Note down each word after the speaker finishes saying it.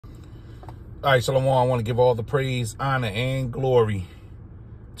All right, Shalom. I want to give all the praise, honor, and glory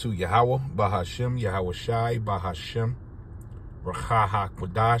to Yahweh, Bahashem, Yahweh Shai, Bahashem, Rachaha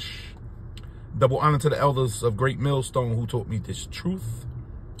Kwadash. Double honor to the elders of Great Millstone who taught me this truth.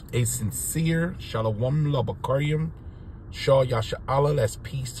 A sincere Shalom Labakarium, Shah Yasha'Allah, that's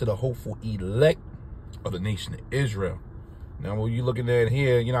peace to the hopeful elect of the nation of Israel. Now, what you're looking at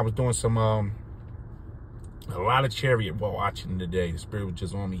here, you know, I was doing some, a lot of chariot while watching today. The spirit was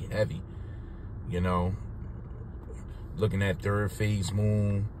just on me heavy. You know, looking at third phase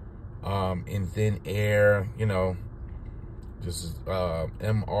moon in thin air, you know, this is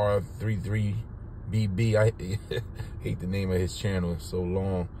MR33BB. I hate the name of his channel, it's so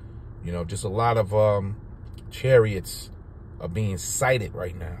long. You know, just a lot of chariots are being sighted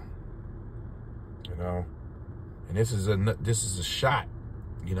right now. You know, and this is a shot,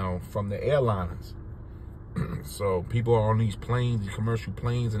 you know, from the airliners. So people are on these planes, these commercial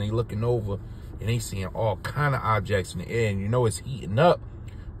planes, and they looking over and they seeing all kind of objects in the air. And you know it's heating up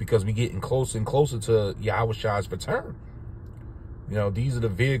because we getting closer and closer to Yahweh Shai's return. You know, these are the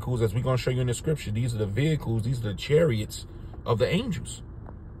vehicles, as we're going to show you in the scripture, these are the vehicles, these are the chariots of the angels.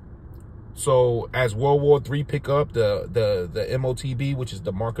 So as World War III pick up, the MOTB, which is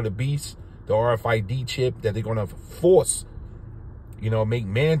the mark of the beast, the RFID chip that they're going to force, you know, make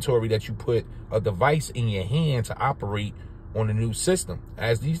mandatory that you put a device in your hand to operate on the new system.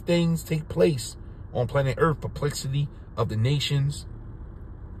 As these things take place on planet Earth, perplexity of the nations,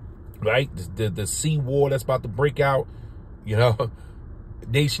 right? The sea war that's about to break out, you know,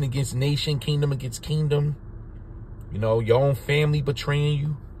 nation against nation, kingdom against kingdom, you know, your own family betraying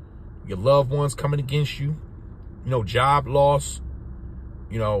you, your loved ones coming against you, you know, job loss,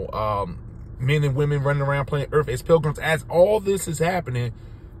 you know, men and women running around planet Earth as pilgrims. As all this is happening,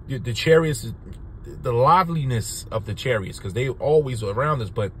 the chariots, the liveliness of the chariots, because they always are around us,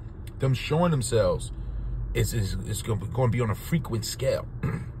 but them showing themselves is going to be on a frequent scale.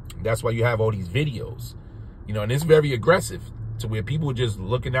 That's why you have all these videos, you know, and it's very aggressive to where people are just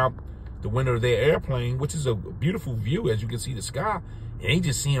looking out the window of their airplane, which is a beautiful view, as you can see the sky, and they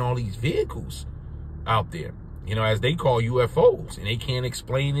just seeing all these vehicles out there, you know, as they call UFOs, and they can't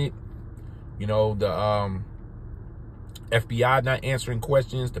explain it. You know, the FBI not answering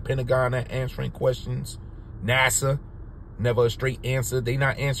questions, the Pentagon not answering questions, NASA, never a straight answer. They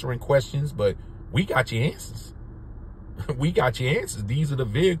not answering questions, but we got your answers. We got your answers. These are the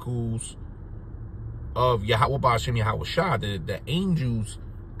vehicles of Yahweh Ba'ashem Yahweh Shah. The angels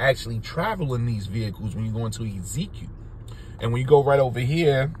actually travel in these vehicles when you go into Ezekiel. And when you go right over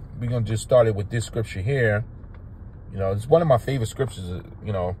here, we're going to just start it with this scripture here. You know, it's one of my favorite scriptures,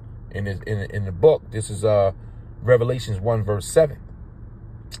 you know, in the book. This is Revelations 1 verse 7.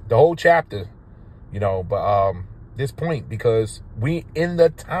 The whole chapter, you know, but this point, because we in the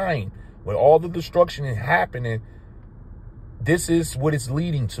time when all the destruction is happening, this is what it's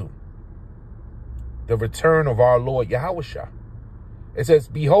leading to. The return of our Lord Yahweh Shai. It says,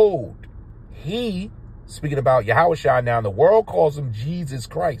 behold, he, speaking about Yahweh Shai now, the world calls him Jesus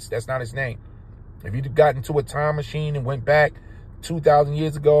Christ. That's not his name. If you got into a time machine and went back 2,000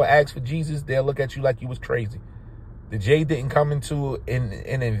 years ago, asked for Jesus, they'll look at you like you was crazy. The J didn't come into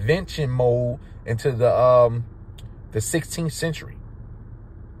an invention mode into the 16th century.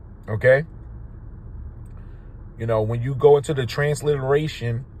 Okay? You know, when you go into the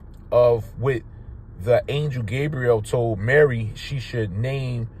transliteration of what the angel Gabriel told Mary she should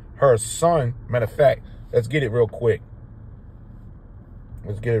name her son. Matter of fact, let's get it real quick.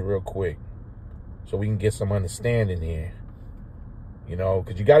 Let's get it real quick so we can get some understanding here. You know,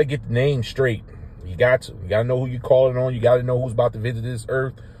 because you got to get the name straight. You got to. You got to know who you're calling on. You got to know who's about to visit this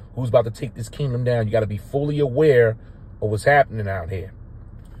earth, who's about to take this kingdom down. You got to be fully aware of what's happening out here.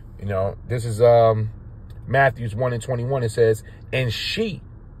 You know, this is Matthew 1:21. It says, and she,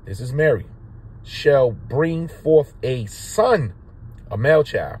 this is Mary, shall bring forth a son, a male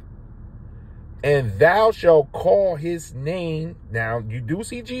child, and thou shalt call his name. Now, you do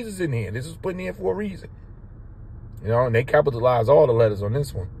see Jesus in here. This is put in here for a reason. You know, and they capitalize all the letters on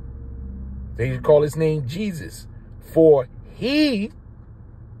this one. They call his name Jesus. For he,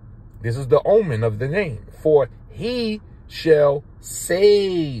 this is the omen of the name, for he shall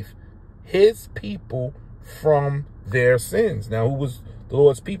save his people from their sins. Now, who was the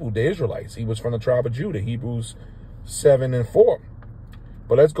Lord's people? The Israelites. He was from the tribe of Judah, Hebrews 7:4.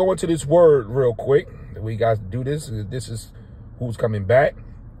 But let's go into this word real quick. We got to do this. This is who's coming back.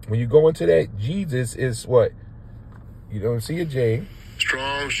 When you go into that, Jesus is what? You don't see a J.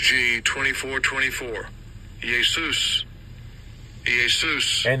 Strong's G 2424. Jesus.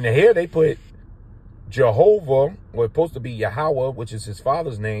 Jesus. And here they put Jehovah, or it's supposed to be Yahweh, which is his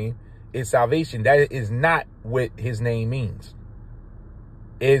father's name, is salvation. That is not what his name means.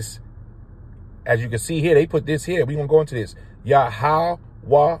 It's, as you can see here, they put this here. We're going to go into this. Yahweh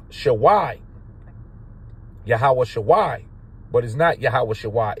Shawai. Yahweh Shawai. But it's not Yahweh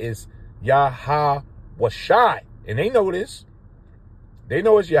Shawai. It's Yahweh Shai. And they know this. They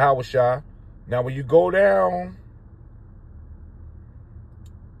know it's Yahweh Shai. Now, when you go down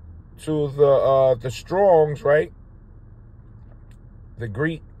to the Strongs, right? The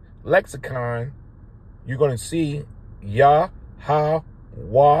Greek lexicon, you're going to see Yahweh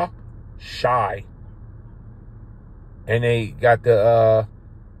Shai. And they got the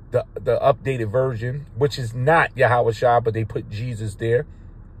updated version, which is not Yahweh Shai, but they put Jesus there.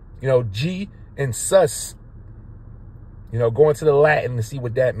 You know, G and sus. You know, go into the Latin to see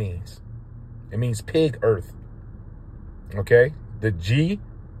what that means. It means pig earth. Okay? The G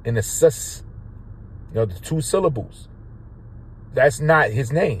and the sus. You know, the 2 syllables. That's not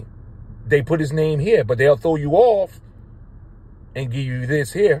his name. They put his name here, but they'll throw you off and give you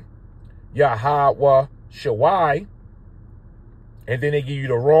this here. Yahweh Shawai. And then they give you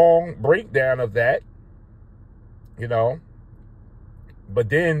the wrong breakdown of that. You know. But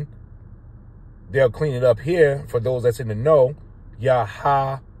then they'll clean it up here for those that's in the know.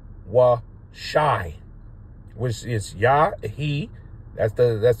 Yahweh Shai, which is Yah, he. That's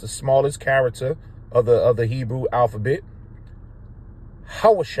the smallest character of the Hebrew alphabet.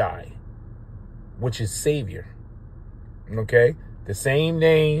 Hawashai, which is Savior. Okay, the same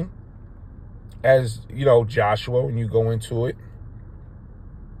name as, you know, Joshua. When you go into it,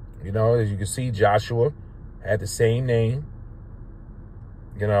 you know, as you can see, Joshua had the same name.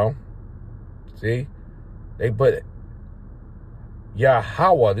 You know, see, they put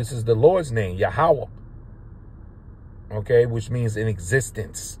Yahweh. This is the Lord's name, Yahweh. Okay, which means in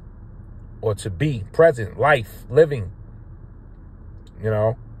existence, or to be, present, life, living. You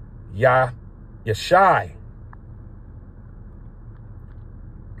know, Yeshai.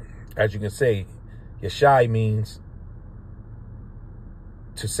 As you can say, Yeshai means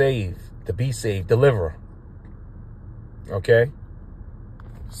to save, to be saved, deliver. Okay.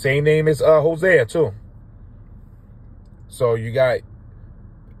 Same name as Hosea too. So you got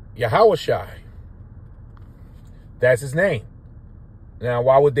Yahweh Shai. That's his name. Now,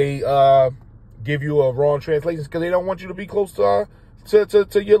 why would they give you a wrong translation? Because they don't want you to be close to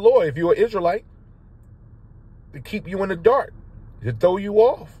your Lord. If you're an Israelite, to keep you in the dark, to throw you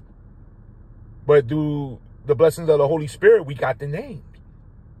off. But through the blessings of the Holy Spirit, we got the name.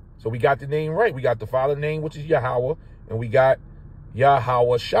 So we got the name right. We got the Father name, which is Yahweh, and we got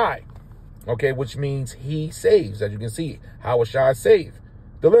Yahweh Shai, okay, which means he saves. As you can see, Yahweh Shai save,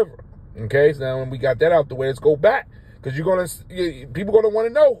 deliver. Okay, so now when we got that out the way, let's go back, because people gonna want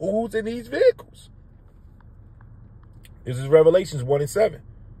to know who's in these vehicles. This is Revelations 1:7.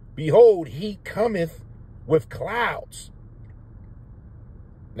 Behold, he cometh with clouds.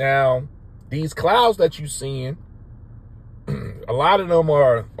 Now, these clouds that you're seeing, a lot of them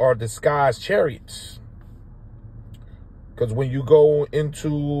are disguised chariots. Because when you go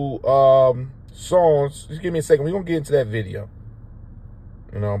into songs, just give me a second. We're going to get into that video.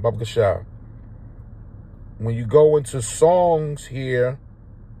 You know, Baba Kashar. When you go into songs here,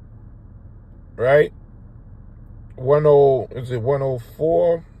 right?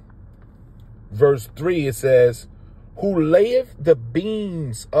 104, verse 3, it says, who layeth the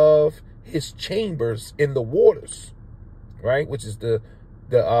beams of his chambers in the waters, right? Which is the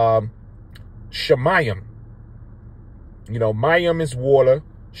Shemayim. You know, Mayim is water,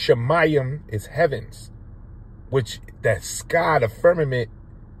 Shemayim is heavens, which that sky, the firmament,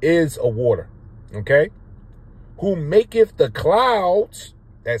 is a water, okay? Who maketh the clouds,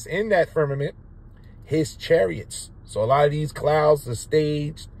 that's in that firmament, his chariots. So a lot of these clouds are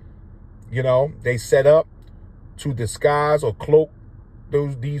staged, you know, they set up to disguise or cloak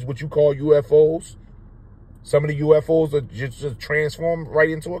these what you call UFOs. Some of the UFOs are just transformed right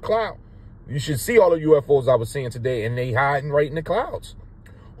into a cloud. You should see all the UFOs I was seeing today, and they hiding right in the clouds.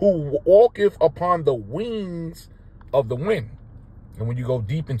 Who walketh upon the wings of the wind. And when you go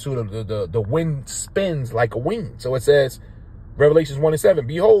deep into the wind spins like a wing. So it says, Revelations 1:7,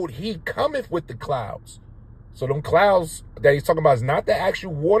 behold, he cometh with the clouds. So them clouds that he's talking about is not the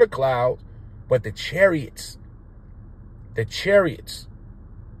actual water cloud, but the chariots. The chariots.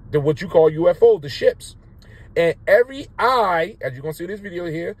 What you call UFO, the ships. And every eye, as you're going to see this video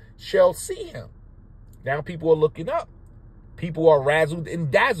here, shall see him. Now people are looking up. People are razzled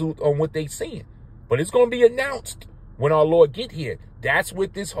and dazzled on what they're seeing. But it's going to be announced when our Lord get here. That's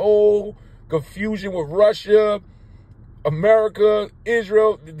what this whole confusion with Russia, America,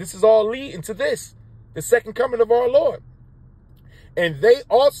 Israel, this is all leading to this. The second coming of our Lord. And they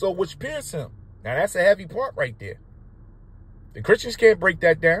also which pierced him. Now, that's a heavy part right there. The Christians can't break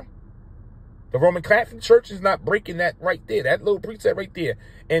that down. The Roman Catholic Church is not breaking that right there. That little precept right there.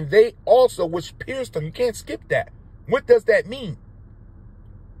 And they also which pierced him. You can't skip that. What does that mean?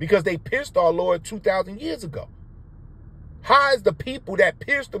 Because they pierced our Lord 2,000 years ago. How is the people that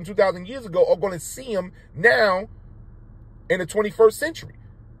pierced him 2,000 years ago are going to see him now in the 21st century?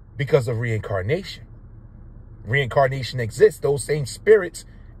 Because of reincarnation. Reincarnation exists. Those same spirits,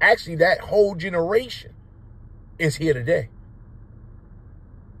 actually that whole generation is here today.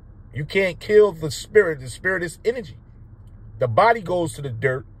 You can't kill the spirit. The spirit is energy. The body goes to the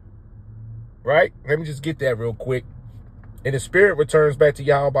dirt, right? Let me just get that real quick. And the spirit returns back to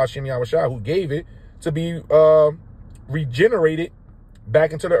Yahweh Bashem Yahushua, who gave it to be regenerated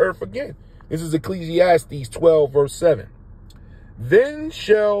back into the earth again. This is Ecclesiastes 12, verse 7. Then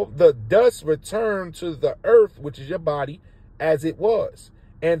shall the dust return to the earth, which is your body, as it was.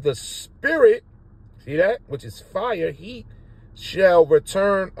 And the spirit, see that, which is fire, heat, shall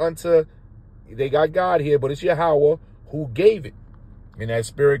return unto, they got God here, but it's Yahweh who gave it. And that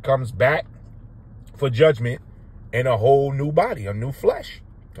spirit comes back for judgment in a whole new body, a new flesh.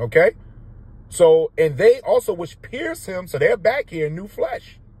 Okay? So, and they also which pierced him, so they're back here in new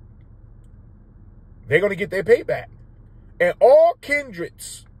flesh. They're going to get their payback. And all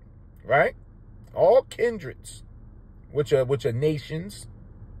kindreds, right? All kindreds, which are nations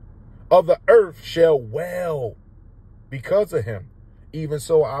of the earth shall wail because of him. Even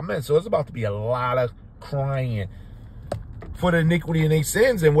so, amen. So it's about to be a lot of crying for the iniquity and their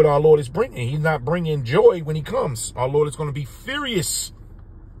sins and what our Lord is bringing. He's not bringing joy when he comes. Our Lord is going to be furious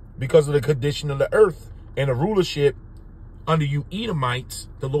because of the condition of the earth and the rulership under you Edomites.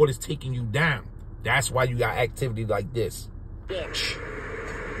 The Lord is taking you down. That's why you got activity like this. Watch.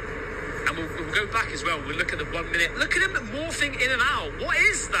 And we'll go back as well. We'll look at the 1 minute. Look at him morphing in and out. What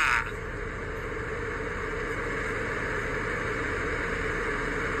is that?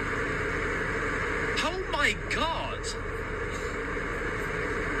 Oh my God.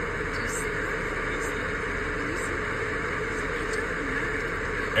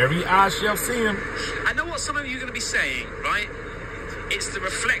 Every eye shall see him. I know what some of you are going to be saying, right? It's the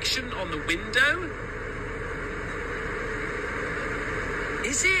reflection on the window.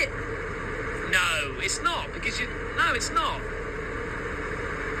 Is it? No, it's not, because no, it's not.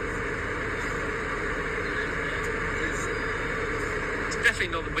 It's definitely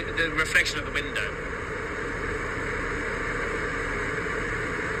not the reflection of the window.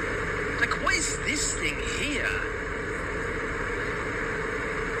 Like, what is this thing here?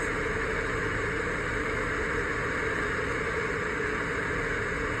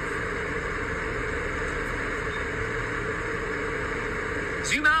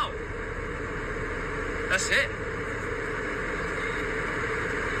 Zoom out. That's it.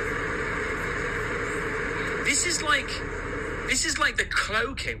 This is like the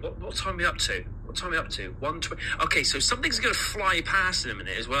cloaking. What time are we up to? What time are we up to? 1:20. Okay, so something's going to fly past in a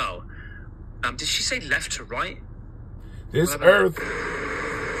minute as well. Did she say left to right? This earth,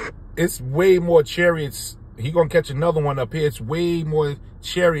 it's way more chariots. He gonna catch another one up here. It's way more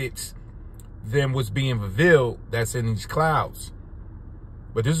chariots than what's being revealed that's in these clouds.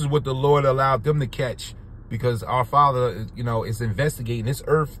 But this is what the Lord allowed them to catch, because our Father, you know, is investigating. This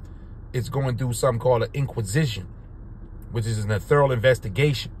earth is going through something called an inquisition, which is a thorough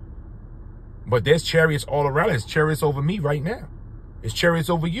investigation. But there's chariots all around. There's chariots over me right now. There's chariots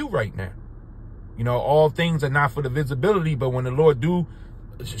over you right now. You know, all things are not for the visibility, but when the Lord do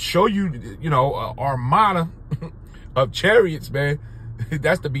show you, you know, an armada of chariots, man,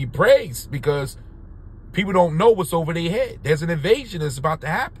 that's to be praised, because people don't know what's over their head. There's an invasion that's about to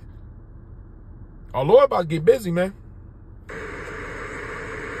happen. Our Lord about to get busy, man.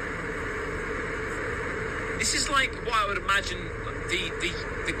 This is like what I would imagine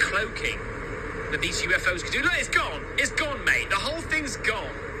the cloaking that these UFOs could do. Look, it's gone. It's gone, mate. The whole thing's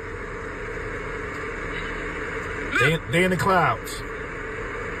gone. They in the clouds.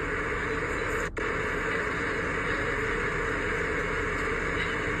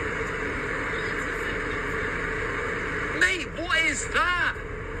 Mate, what is that?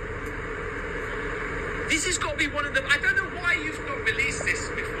 This has got to be one of them. I don't know why you've not released this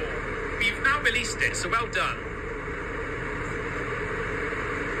before, but you've now released it, so well done.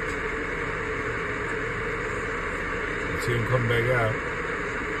 See him come back out.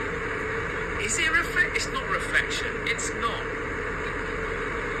 Is it a reflection? It's not a reflection. It's not.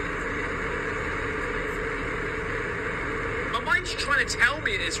 My mind's trying to tell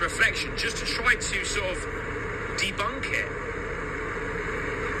me it's a reflection just to try to sort of debunk it.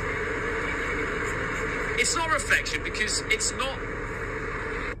 It's not a reflection because it's not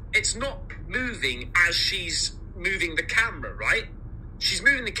it's not moving as she's moving the camera, right? She's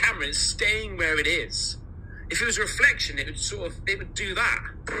moving the camera and it's staying where it is. If it was a reflection, it would do that.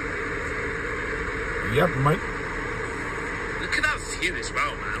 Yep, Mike. Look at that view as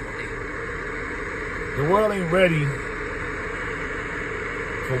well, man. The world ain't ready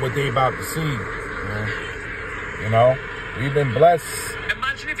for what they about to see, man. You know, we've been blessed.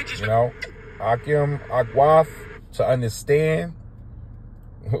 Imagine if it just, you know, Akim Akwath, to understand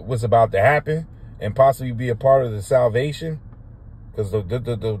what's about to happen and possibly be a part of the salvation, because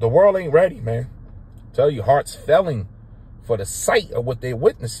the world ain't ready, man. Tell you, hearts failing for the sight of what they're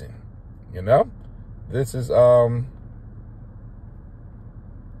witnessing. You know, this is let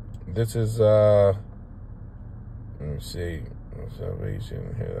me see,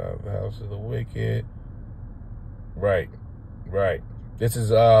 salvation, head out of the house of the wicked. Right. This is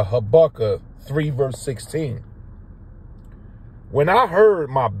Habakkuk 3 verse 16. When I heard,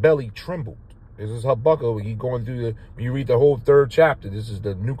 my belly trembled. This is Habakkuk. He going through when you read the whole 3rd chapter, this is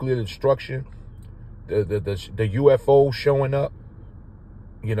the nuclear destruction, the UFO showing up.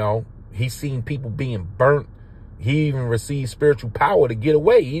 You know, he's seen people being burnt. He even received spiritual power to get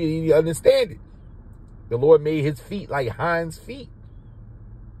away. He didn't understand it. The Lord made his feet like hinds feet.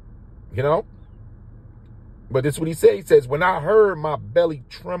 You know? But this is what he said. He says, when I heard, my belly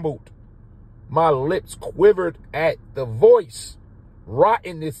trembled. My lips quivered at the voice.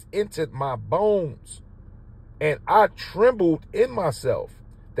 Rottenness entered my bones. And I trembled in myself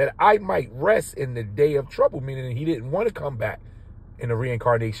that I might rest in the day of trouble. Meaning he didn't want to come back in the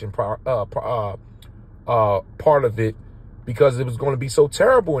reincarnation part of it, because it was going to be so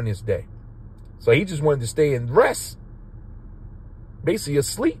terrible in this day. So he just wanted to stay and rest, basically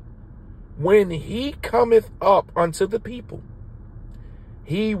asleep. When he cometh up unto the people,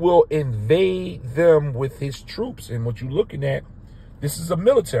 he will invade them with his troops. And what you're looking at, this is a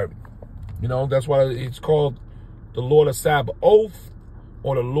military. You know, that's why it's called the Lord of Sabaoth,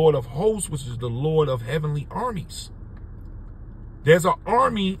 or the Lord of Hosts, which is the Lord of heavenly armies. There's an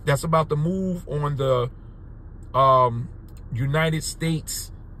army that's about to move on the United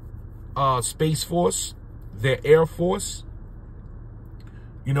States Space Force, their Air Force.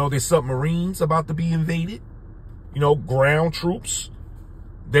 You know, there's submarines about to be invaded. You know, ground troops.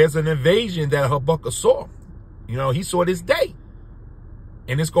 There's an invasion that Habakkuk saw. You know, he saw this day.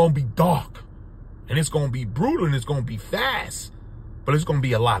 And it's going to be dark. And it's going to be brutal. And it's going to be fast. But it's going to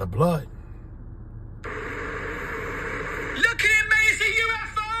be a lot of blood. look at it, mate. It's a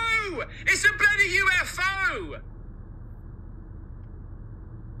UFO. It's a bloody UFO.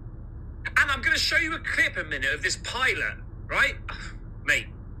 And I'm going to show you a clip in a minute of this pilot, right? Mate.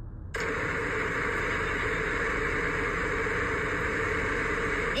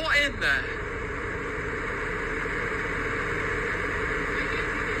 What in there?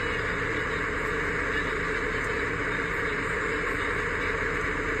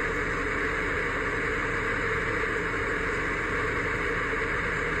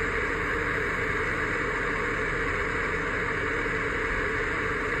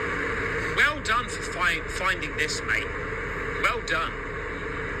 Well done for finding this, mate. Well done.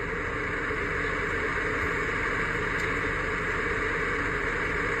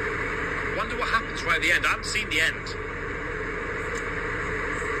 Wonder what happens right at the end. I haven't seen the end.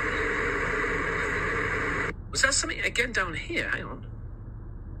 Was that something again down here? Hang on.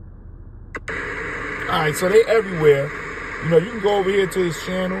 All right, so they everywhere. You know, you can go over here to his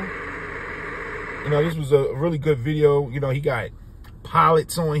channel. You know, this was a really good video. You know, he got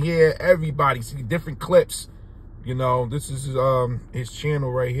pilots on here. Everybody see different clips. You know, this is his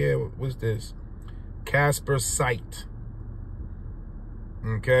channel right here. What's this? Casper Sight.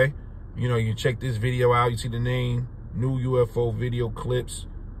 Okay. You know, you check this video out. You see the name, new UFO video clips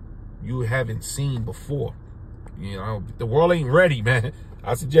you haven't seen before. You know, the world ain't ready, man.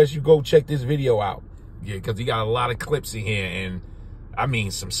 I suggest you go check this video out. Yeah, because he got a lot of clips in here. And, I mean,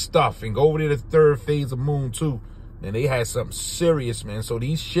 some stuff. And go over to the 3rd phase of Moon, too. And they had something serious, man. So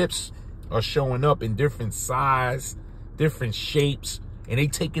these ships are showing up in different size, different shapes. And they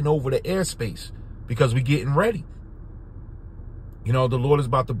taking over the airspace because we getting ready. You know, the Lord is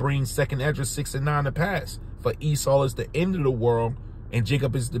about to bring 2nd Esdras 6 and 9 to pass. For Esau is the end of the world, and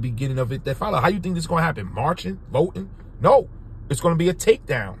Jacob is the beginning of it that follow. How you think this is going to happen? Marching? Voting? No. It's going to be a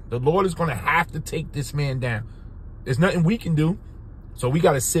takedown. The Lord is going to have to take this man down. There's nothing we can do. So we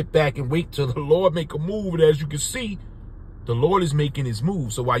got to sit back and wait till the Lord make a move. And as you can see, the Lord is making his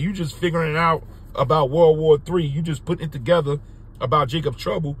move. So while you just figuring out about World War III, you just putting it together about Jacob's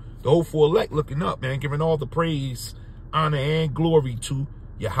trouble, the hopeful elect looking up, man, giving all the praise, honor, and glory to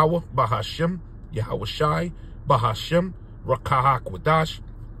Yahweh, Bahashem, Yahweh Shai, Bahashem, Rakah Kwadash,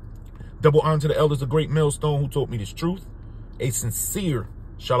 Double honor to the elders of Great Millstone who taught me this truth. A sincere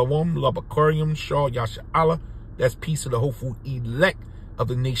Shalom, Labakarium, Shah, Yasha Allah. That's peace to the hopeful elect of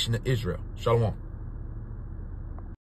the nation of Israel. Shalom.